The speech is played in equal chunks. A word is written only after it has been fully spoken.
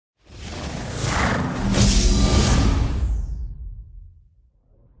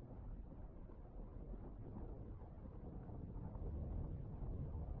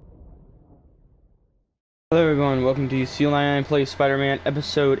Hello everyone, welcome to Seel99 Plays Spider-Man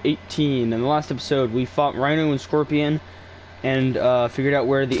episode 18. In the last episode we fought Rhino and Scorpion and figured out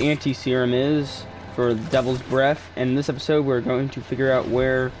where the anti-serum is for the Devil's Breath. And in this episode we're going to figure out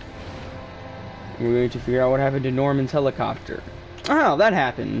what happened to Norman's helicopter. Oh, that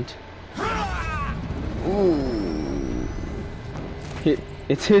happened. Ooh.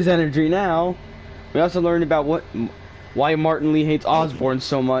 It's his energy now. We also learned about why Martin Lee hates Osborn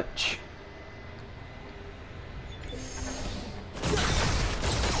so much.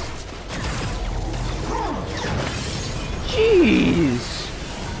 Jeez!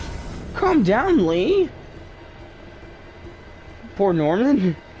 Calm down, Lee. Poor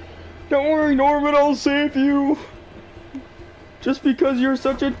Norman. Don't worry, Norman, I'll save you. Just because you're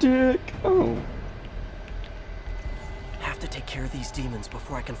such a dick. Oh. Have to take care of these demons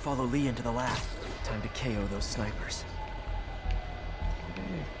before I can follow Lee into the lab. Time to KO those snipers.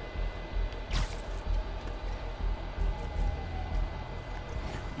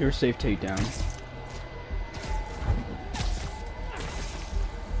 You're a safe takedown.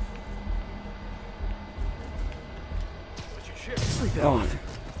 Sleep it Oh. off.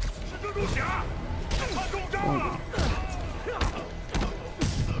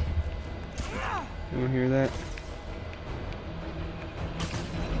 Anyone hear that?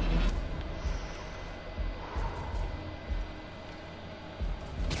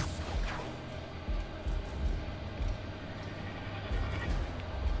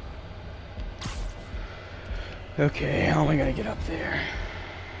 Okay, how am I gonna get up there?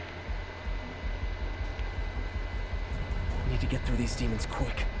 Need to get through these demons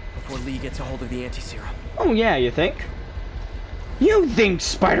quick before Lee gets a hold of the anti-serum. Oh yeah, you think? You think,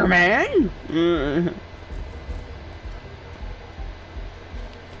 Spider-Man? Did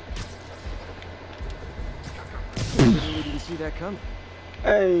you see that coming?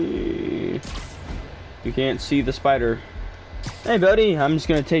 Hey, you can't see the spider. Hey, buddy, I'm just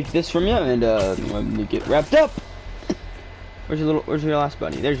gonna take this from you and let me get wrapped up. Where's your last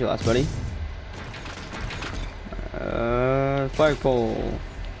buddy? There's your last buddy. Flagpole.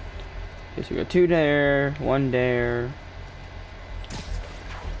 Okay, so we got 2 there, 1 there.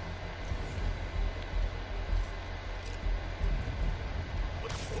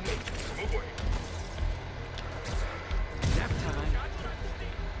 Nap time.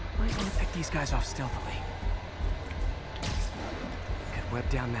 Might want to pick these guys off stealthily. Could web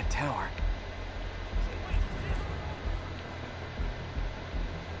down that tower.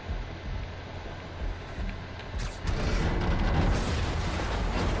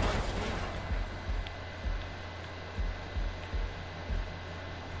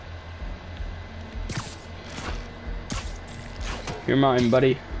 You're mine,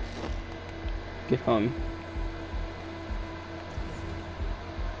 buddy. Get hung.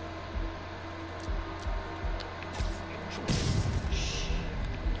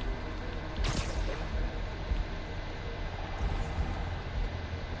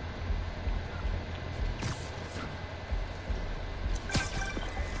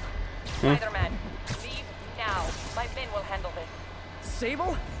 Spider-Man, leave now. My men will handle this.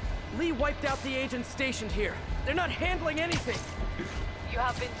 Sable? Lee wiped out the agents stationed here. They're not handling anything. You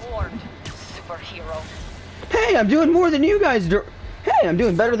have been warned, superhero. Hey, I'm doing more than you guys do. Hey, I'm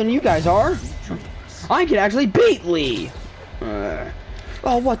doing better than you guys are. I can actually beat Lee.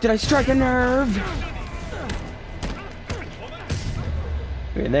 Oh, what? Did I strike a nerve?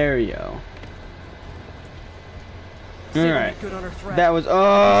 Okay, there you go. Alright. That was,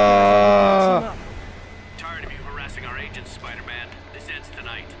 Tired of you harassing our agents, Spider-Man. This ends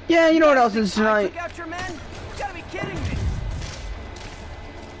tonight. yeah, you know what else is tonight? Took out your men? You gotta be kidding me.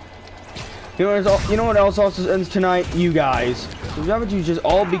 You know what else also ends tonight? You guys. So how about you just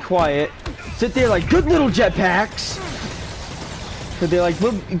all be quiet, sit there like good little jetpacks. So they're like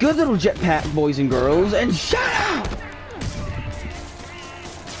good little jetpack boys and girls, and shut up.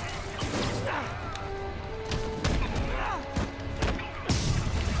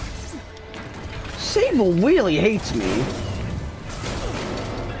 Sable really hates me.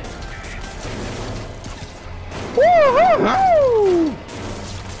 Woo-hoo-hoo!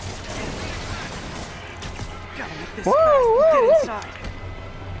 This get inside.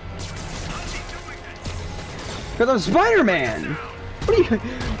 Because I'm Spider-Man!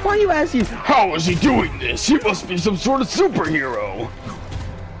 Why are you asking, how is he doing this? He must be some sort of superhero!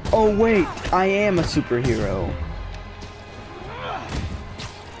 Oh wait, I am a superhero.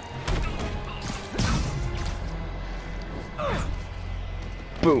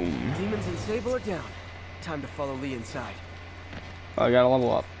 Boom. Demons and Sable are down. Time to follow Lee inside. I gotta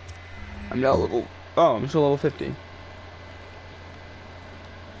level up. I'm now level... Oh, I'm still level 50.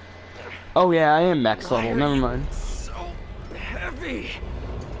 Oh yeah, I am max level. Never mind. So heavy.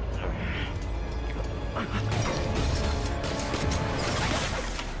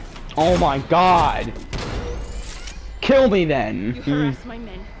 Oh my god! Kill me then! You harass my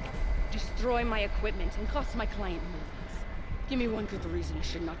men, destroy my equipment, and cost my client millions. Give me one good reason I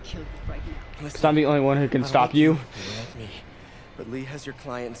should not kill you right now. Because I'm the only one who can stop you. Like me. But Lee has your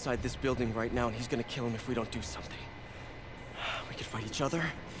client inside this building right now, and he's gonna kill him if we don't do something. We could fight each other,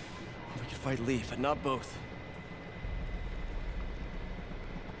 or we could fight Lee, but not both.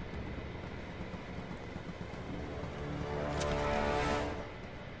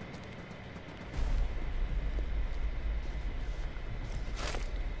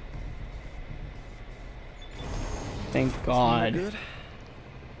 Thank God. Good?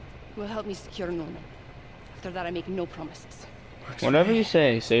 Will help me secure Norman. After that, I make no promises. Whatever you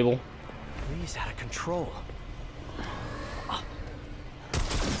say, Sable. Lee's out of control.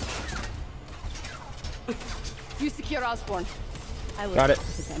 You secure Osborn. I will. Got it.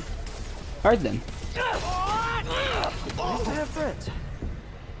 with them. Alright then. Nice to have friends.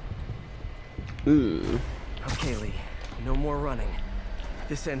 Ooh. Okay, Lee. No more running.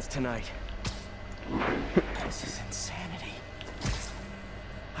 This ends tonight. This is insanity.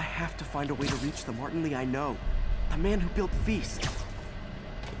 I have to find a way to reach the Martin Lee I know. The man who built Feast.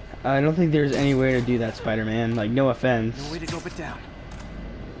 I don't think there's any way to do that, Spider-Man. Like, no offense. No way to go but down.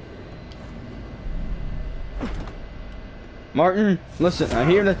 Martin, listen, I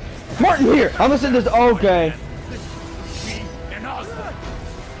hear the... Martin, here! I'm listening to this... Okay.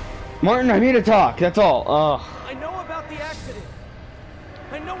 Martin, I'm here to talk, that's all. Ugh. I know about the accident.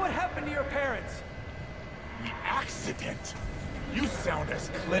 I know what happened to your parents. The accident? You sound as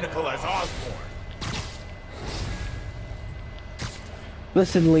clinical as Osborn.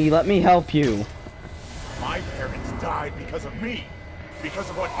 Listen, Lee, let me help you. My parents died because of me. Because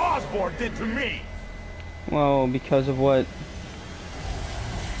of what Osborn did to me. Well, because of what...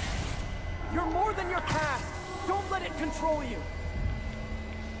 You're more than your past. Don't let it control you.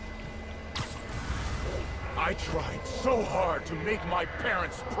 I tried so hard to make my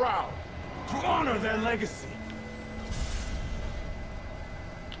parents proud. To honor their legacy.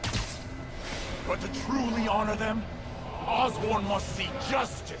 But to truly honor them, Osborn must see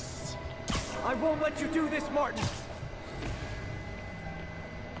justice. I won't let you do this, Martin.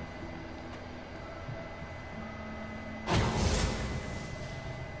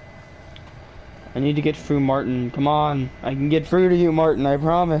 I need to get through Martin. Come on. I can get through to you, Martin, I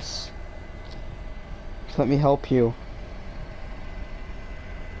promise. Just let me help you.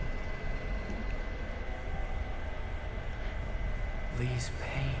 Lee's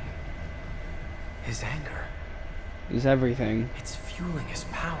pain. His anger. Is everything. It's fueling his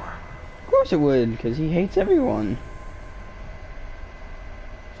power. Of course it would, because he hates everyone.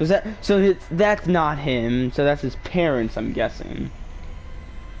 That's not him, so that's his parents, I'm guessing.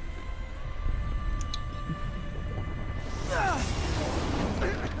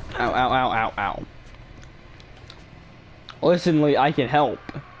 Ow, ow, ow, ow, ow. Listen, Lee, I can help.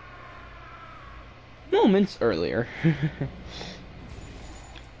 Moments earlier.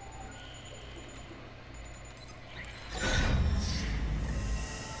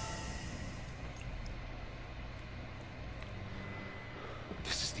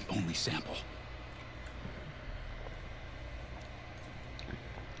 This is the only sample.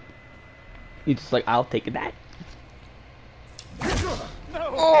 He's just like, I'll take that.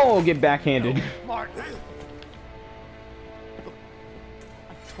 Oh, get backhanded. Martin.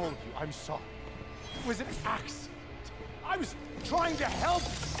 I told you I'm sorry. It was an accident. I was trying to help.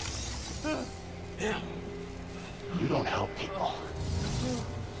 You don't help people.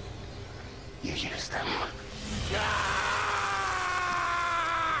 You use them.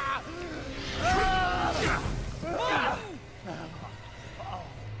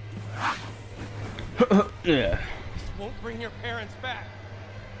 Yeah. Won't bring your parents back.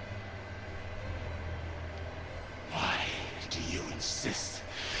 Why do you insist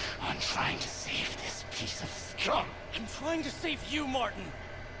on trying to save this piece of scum? I'm trying to save you, Martin.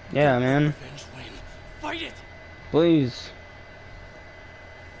 Yeah, man. Revenge win. Fight it. Please.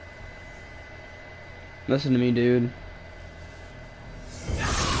 Listen to me, dude.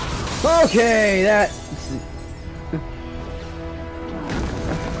 Okay, that...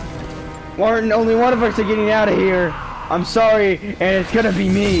 Martin, only one of us are getting out of here. I'm sorry, and it's gonna be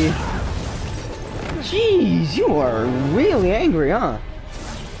me. Jeez, you are really angry, huh?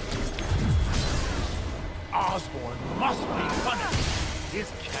 Osborn must be punished.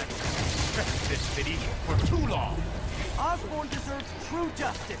 His cat infested this city for too long. Osborn deserves true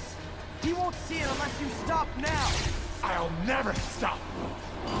justice. He won't see it unless you stop now. I'll never stop.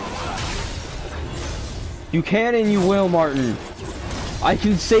 You can and you will, Martin. I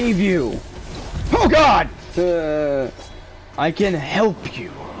can save you. Oh God! I can help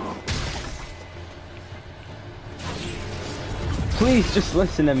you. Please just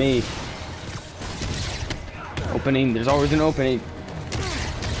listen to me. Opening. There's always an opening.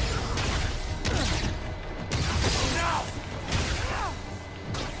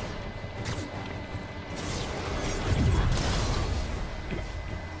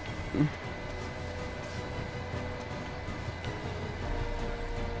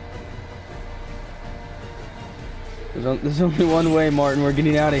 There's only one way, Martin. We're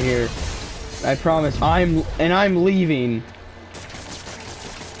getting out of here. I promise. I'm leaving.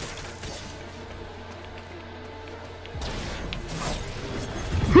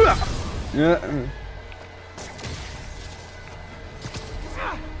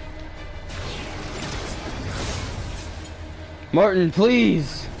 Martin,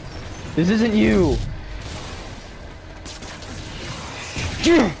 please. This isn't you.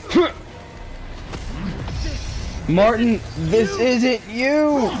 Martin, this isn't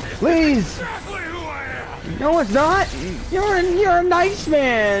you. Please. No, it's not. You're a nice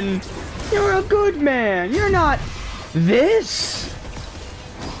man. You're a good man. You're not this.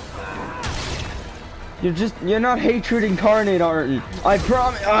 You're not hatred incarnate, Martin. I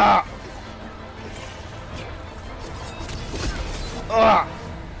promise.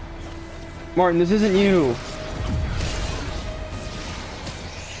 Martin, this isn't you.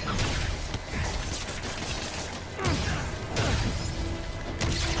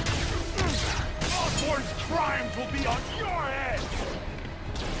 Osborn's crimes will be on your head.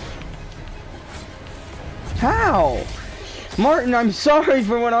 How? Martin, I'm sorry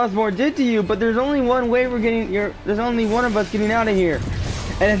for what Osborn did to you, but there's only one way we're getting there's only one of us getting out of here.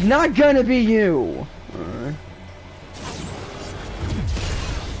 And it's not gonna be you.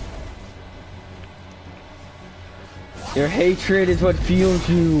 Your hatred is what fuels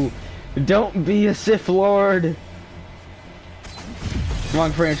you. Don't be a Sith Lord.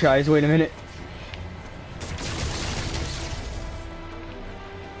 Wrong franchise, wait a minute.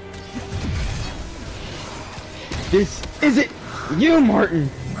 This isn't you, Martin.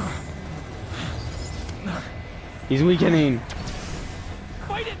 He's weakening.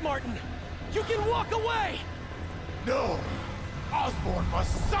 Fight it, Martin! You can walk away! No! Osborn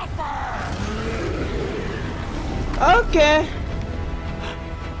must suffer! Okay.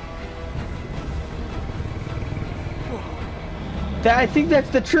 I think that's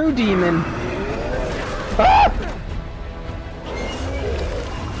the true demon. Ah!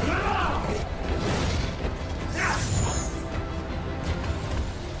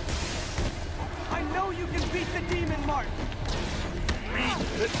 I know you can beat the demon, Martin! Beat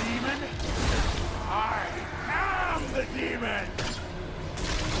the demon? I am the demon!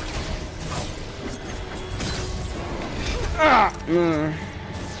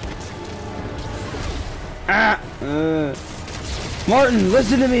 Martin,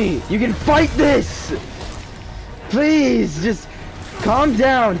 listen to me. You can fight this. Please, just calm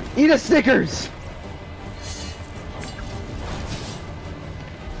down. Eat a Snickers.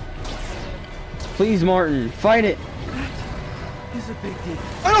 Please, Martin, fight it. This is a big deal.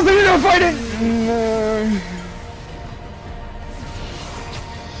 I don't think you're gonna fight it.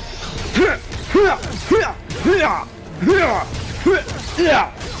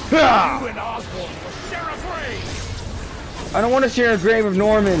 You and Osborn will share a grave! I don't want to share a grave with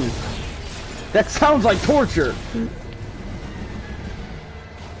Norman. That sounds like torture.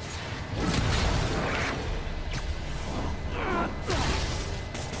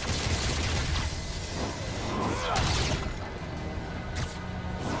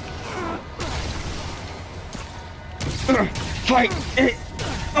 Fight it!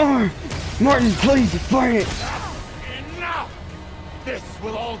 Martin, please fight it! Enough! This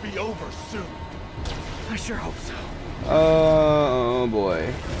will all be over soon. I sure hope so. Oh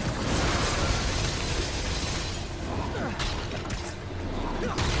boy.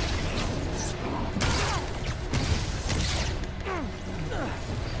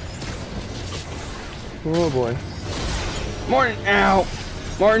 Oh boy. Martin, ow!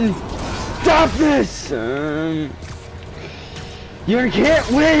 Martin, stop this! You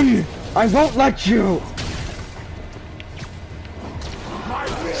can't win! I won't let you! My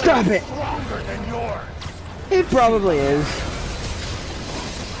will Stop is it! stronger than yours. It probably is.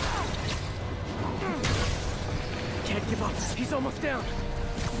 Can't give up. He's almost down.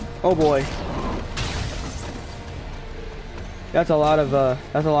 Oh boy. That's a lot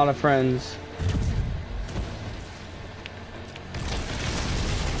of friends.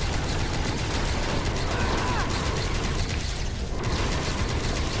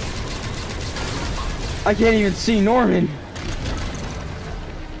 I can't even see Norman.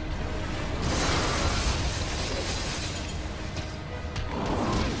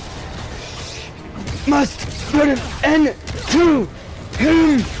 Must put an end to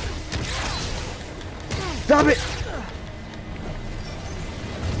him. Stop it.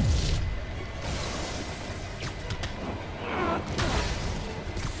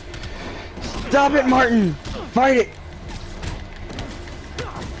 Stop it, Martin. Fight it.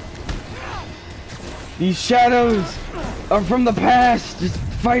 These shadows are from the past. Just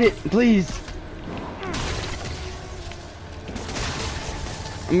fight it, please.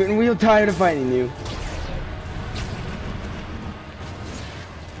 I'm getting real tired of fighting you.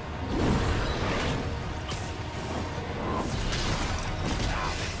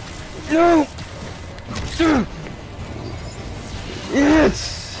 No!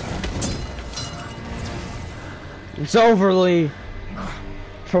 Yes! It's over, Lee.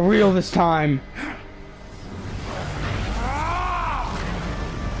 For real this time.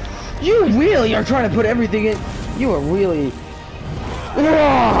 You really are trying to put everything in. You are really.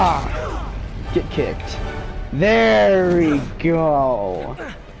 Get kicked. There we go.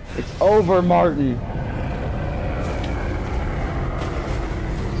 It's over, Martin.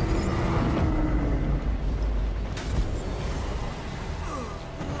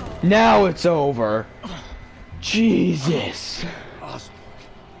 Now it's over. Jesus. Osborn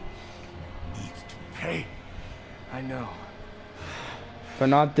needs to pay. I know. But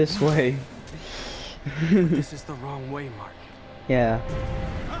not this way. This is the wrong way, Martin. Yeah.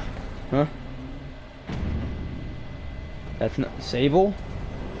 Huh? That's not Sable?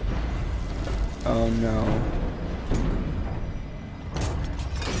 Oh no.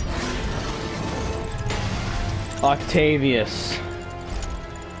 Octavius.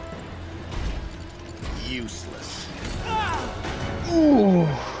 Useless. Ooh.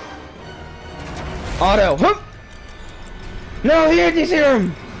 Otto. Huh? No, the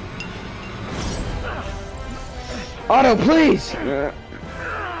anti-serum! Otto, please!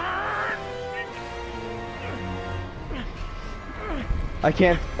 I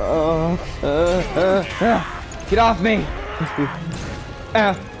can't. Get off me!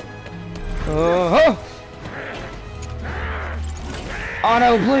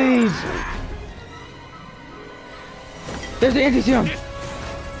 Otto, please! There's the anti-serum!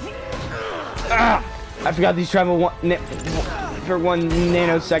 I forgot these travel for 1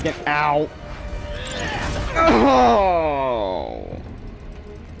 nanosecond. Ow! Oh!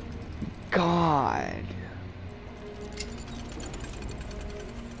 God!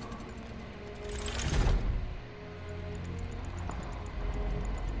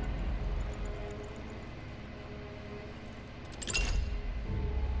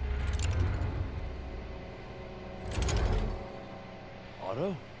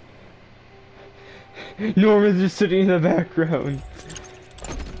 Otto? Norman's just sitting in the background.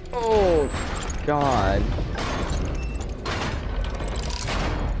 Oh, God.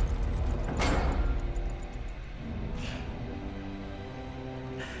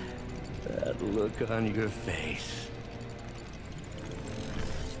 That look on your face.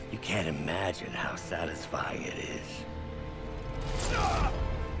 You can't imagine how satisfying it is.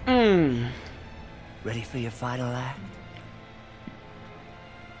 Ready for your final act?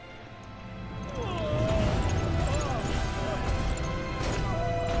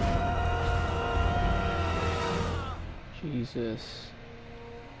 Jesus.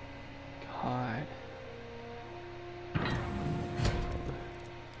 God.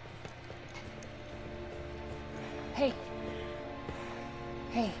 Hey.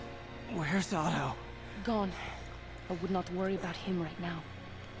 Hey. Where's Otto? Gone. I would not worry about him right now.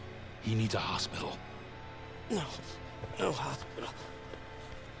 He needs a hospital. No. No hospital.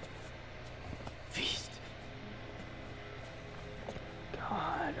 Feast.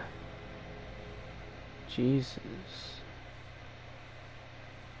 God. Jesus.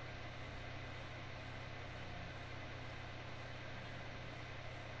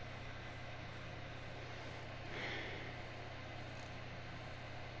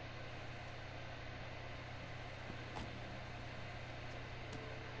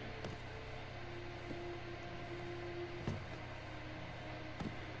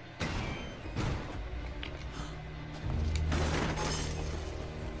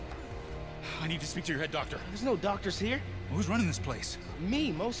 I need to speak to your head doctor. There's no doctors here. Who's running this place?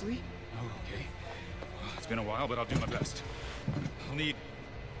 Me, mostly. Oh, okay. Well, it's been a while, but I'll do my best. I'll need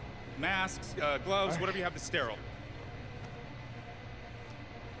masks, gloves, whatever you have that's sterile.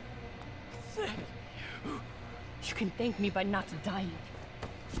 You can thank me by not dying.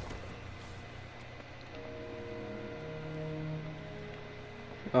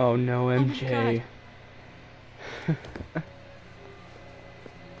 Oh no, my MJ. God.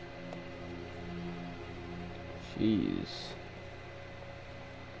 Jeez.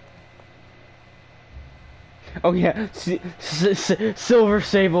 Oh yeah, Silver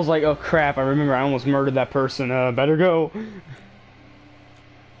Sable's like, oh crap, I remember I almost murdered that person, better go.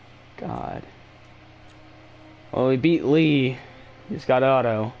 God. Well, we beat Lee. He's got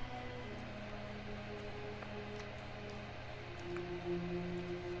Otto.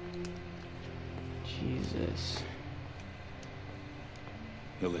 Jesus.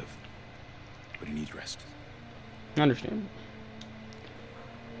 He'll live, but he needs rest. I understand.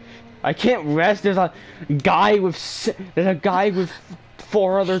 I can't rest. There's a guy with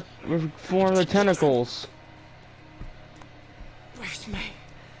four other tentacles. Where's May?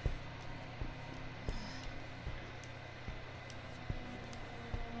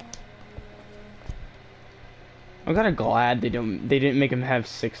 I'm kind of glad they didn't make him have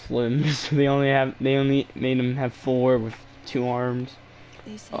 6 limbs. They only made him have 4 with 2 arms.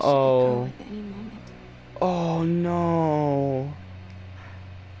 They said she could go at any moment. Oh no.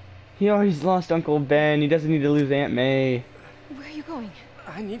 He always lost Uncle Ben. He doesn't need to lose Aunt May. Where are you going?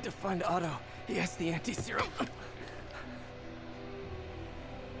 I need to find Otto. He has the anti-serum.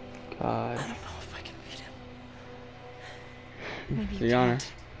 God. I don't know if I can beat him. Maybe To you be can't. honest.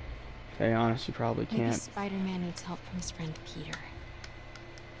 To be honest, you probably Maybe can't. Spider-Man needs help from his friend Peter.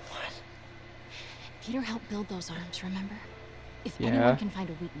 What? Peter helped build those arms, remember? If Yeah. anyone can find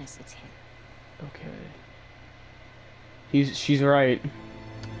a weakness, it's him. Okay. She's right.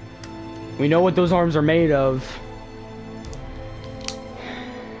 We know what those arms are made of.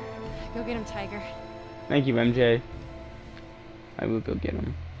 Go get him, Tiger. Thank you, MJ. I will go get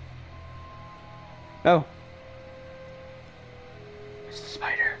him. Oh. It's the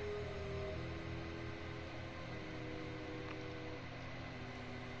spider.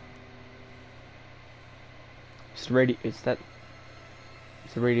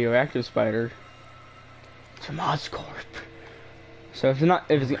 It's a radioactive spider. It's from Oscorp. So if it's not,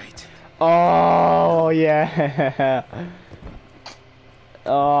 Right. oh yeah.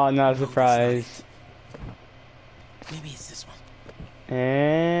 Oh, not a surprise. Maybe it's this one.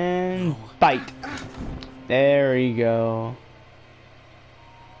 And No. bite. There we go.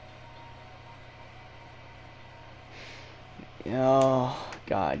 Oh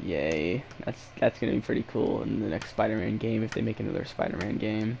God, yay! That's gonna be pretty cool in the next Spider-Man game if they make another Spider-Man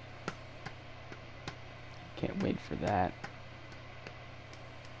game. Can't wait for that.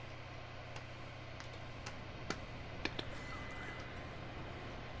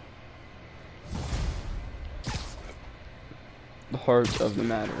 The heart of the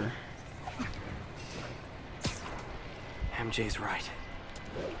matter. MJ's right.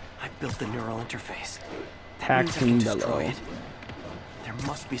 I built the neural interface. That Pax means I can and destroy Bello. it. There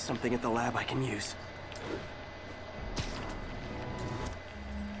must be something at the lab I can use.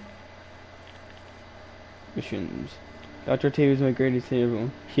 Missions. Dr. Octavius is my greatest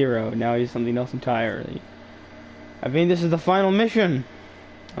hero. Now he's something else entirely. I think this is the final mission.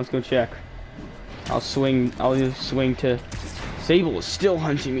 Let's go check. I'll just swing to... Sable is still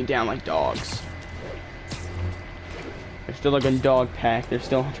hunting me down like dogs. They're still like a dog pack. They're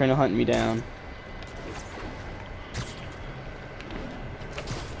still trying to hunt me down.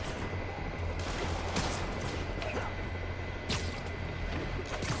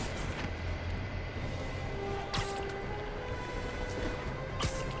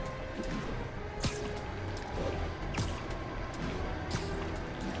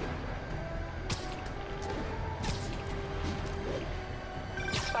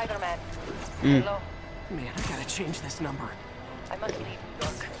 Spider-Man. Mm. Hello. Man, I gotta change this number. I must leave New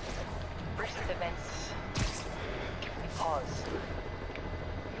York. Recent events give me pause.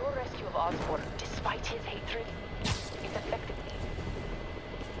 Your rescue of Osborn, despite his hatred, it affected me.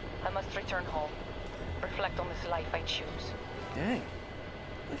 I must return home. Reflect on this life I choose. Dang.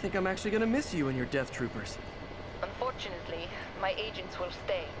 I think I'm actually gonna miss you and your death troopers. Unfortunately, my agents will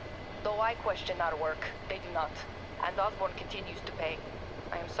stay. Though I question our work, they do not. And Osborn continues to pay.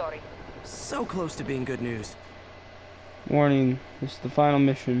 I am sorry. So close to being good news. Warning, this is the final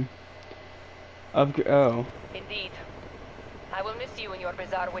mission. Oh. Indeed. I will miss you and your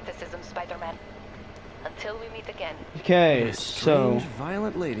bizarre witticism, Spider-Man. Until we meet again. Okay, A so strange,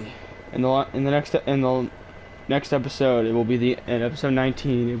 violent lady. in the next episode, it will be in episode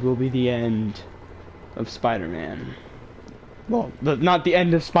 19. It will be the end of Spider-Man. Well, not the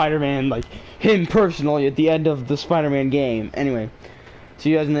end of Spider-Man, like him personally, at the end of the Spider-Man game. Anyway, see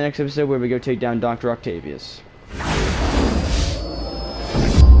you guys in the next episode where we go take down Dr. Octavius.